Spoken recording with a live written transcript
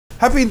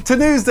Happy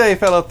Tuesday,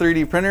 fellow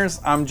 3D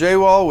printers. I'm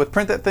Jay-Wall with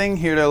Print That Thing,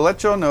 here to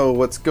let y'all know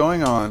what's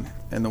going on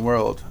in the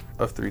world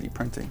of 3D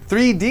printing.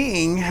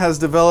 3Ding has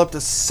developed a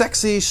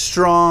sexy,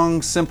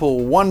 strong,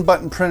 simple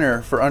one-button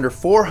printer for under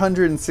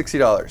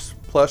 $460,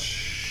 plus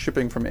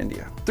shipping from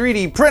India.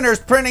 3D printers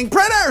printing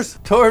printers!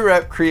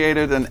 ToyRep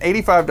created an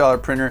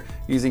 $85 printer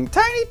using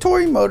tiny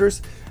toy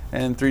motors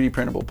and 3D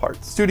printable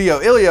parts. Studio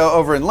Ilio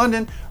over in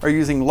London are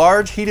using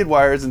large heated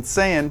wires and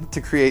sand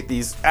to create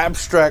these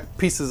abstract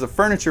pieces of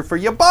furniture for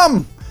your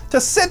bum to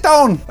sit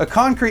on. A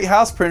concrete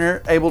house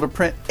printer able to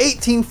print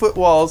 18-foot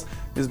walls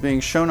is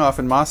being shown off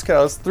in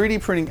Moscow's 3D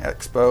Printing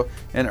Expo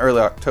in early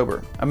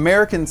October.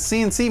 American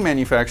CNC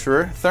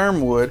manufacturer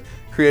Thermwood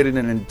created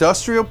an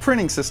industrial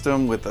printing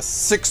system with a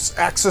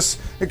 6-axis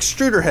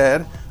extruder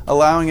head,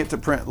 allowing it to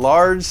print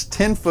large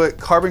 10-foot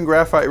carbon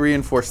graphite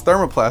reinforced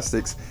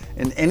thermoplastics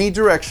in any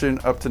direction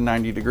up to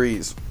 90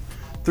 degrees.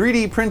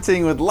 3D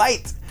printing with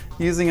light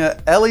using a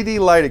LED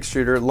light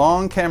extruder,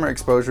 long camera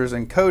exposures,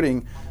 and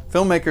coating,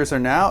 filmmakers are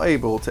now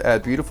able to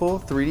add beautiful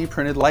 3D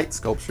printed light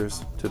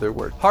sculptures to their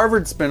work.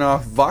 Harvard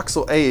spinoff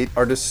Voxel 8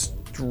 are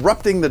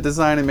disrupting the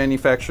design and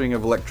manufacturing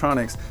of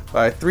electronics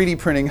by 3D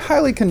printing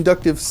highly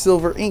conductive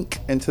silver ink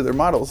into their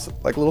models,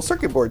 like little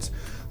circuit boards.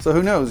 So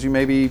who knows, you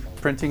may be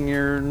printing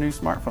your new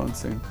smartphone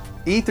soon.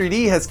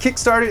 E3D has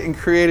kickstarted and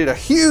created a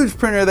huge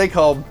printer they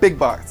call Big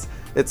Box.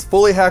 It's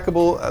fully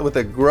hackable with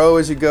a grow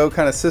as you go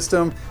kind of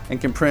system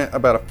and can print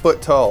about 1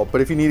 foot tall. But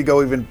if you need to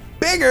go even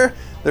bigger,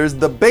 there's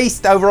the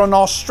Beast over in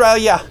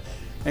Australia,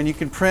 and you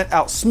can print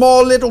out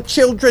small little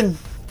children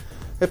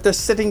if they're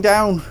sitting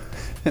down.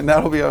 And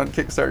that'll be on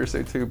Kickstarter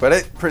soon too, but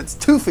it prints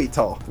 2 feet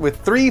tall. With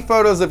 3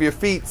 photos of your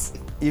feet,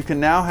 you can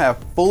now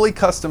have fully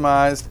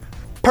customized,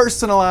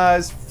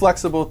 personalized,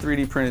 flexible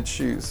 3D printed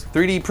shoes.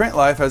 3D Print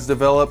Life has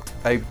developed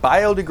a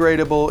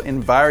biodegradable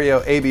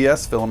Enviro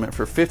ABS filament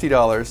for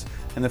 $50,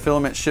 and the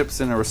filament ships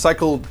in a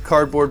recycled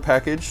cardboard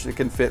package. It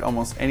can fit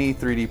almost any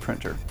 3D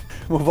printer.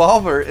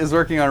 Revolver is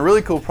working on a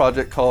really cool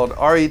project called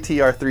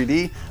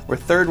RETR3D, where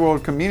third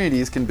world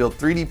communities can build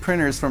 3D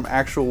printers from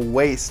actual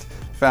waste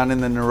found in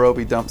the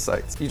Nairobi dump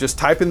sites. You just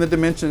type in the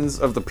dimensions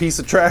of the piece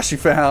of trash you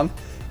found,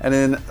 and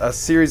then a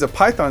series of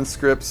Python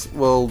scripts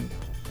will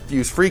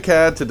use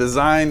FreeCAD to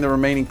design the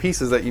remaining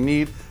pieces that you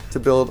need to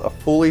build a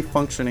fully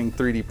functioning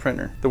 3D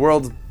printer. The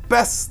world's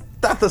best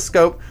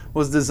stethoscope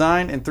was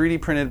designed and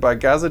 3D printed by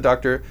Gaza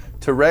doctor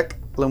Tarek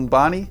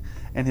Lumbani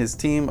and his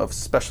team of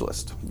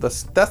specialists. The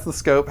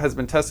stethoscope has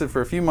been tested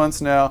for a few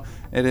months now.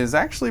 It is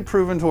actually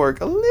proven to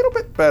work a little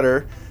bit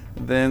better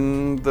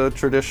than the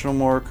traditional,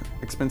 more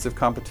expensive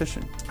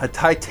competition. A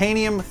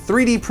titanium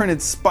 3D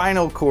printed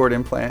spinal cord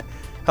implant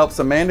helps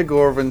Amanda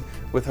Gorvin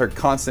with her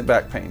constant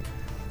back pain.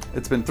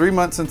 It's been 3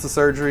 months since the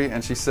surgery,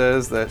 and she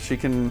says that she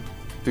can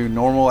do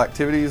normal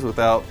activities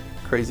without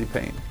crazy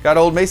pain. Got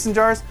old mason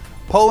jars?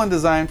 Poland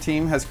design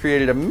team has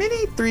created a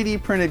mini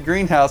 3D printed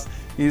greenhouse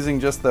using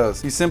just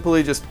those. You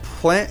simply just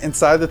plant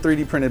inside the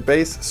 3D printed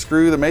base,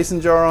 screw the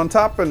mason jar on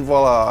top, and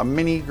voila, a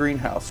mini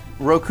greenhouse.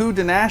 Roku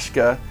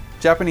Danashka,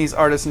 Japanese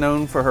artist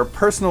known for her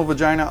personal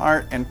vagina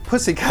art and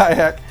pussy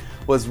kayak,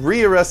 was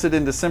rearrested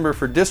in December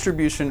for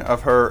distribution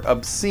of her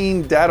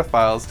obscene data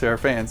files to her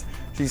fans.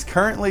 She's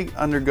currently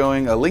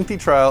undergoing a lengthy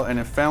trial, and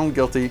if found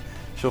guilty,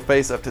 she'll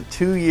face up to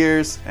 2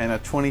 years and a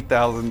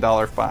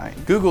 $20,000 fine.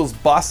 Google's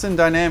Boston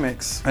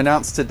Dynamics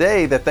announced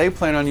today that they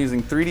plan on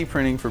using 3D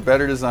printing for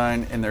better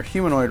design in their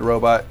humanoid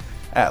robot,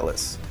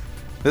 Atlas.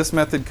 This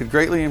method could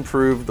greatly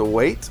improve the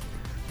weight,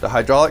 the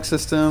hydraulic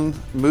system,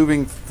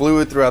 moving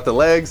fluid throughout the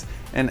legs,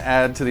 and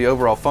add to the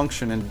overall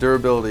function and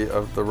durability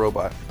of the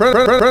robot.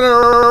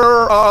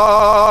 Printer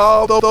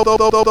of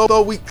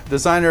the week.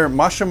 Designer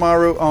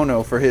Mashimaru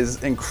Ono for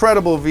his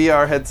incredible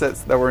VR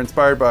headsets that were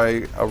inspired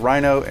by a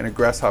rhino and a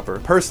grasshopper.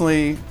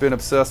 Personally, been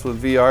obsessed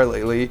with VR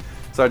lately,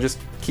 so I just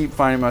keep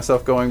finding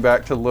myself going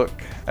back to look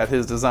at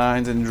his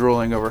designs and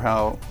drooling over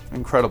how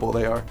incredible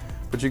they are.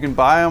 But you can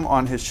buy them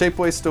on his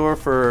Shapeways store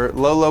for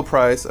low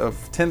price of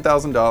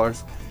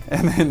 $10,000,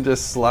 and then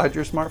just slide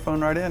your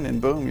smartphone right in,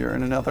 and boom, you're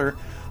in another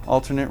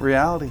alternate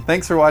reality.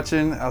 Thanks for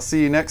watching. I'll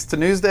see you next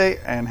Tuesday,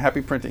 and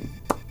happy printing.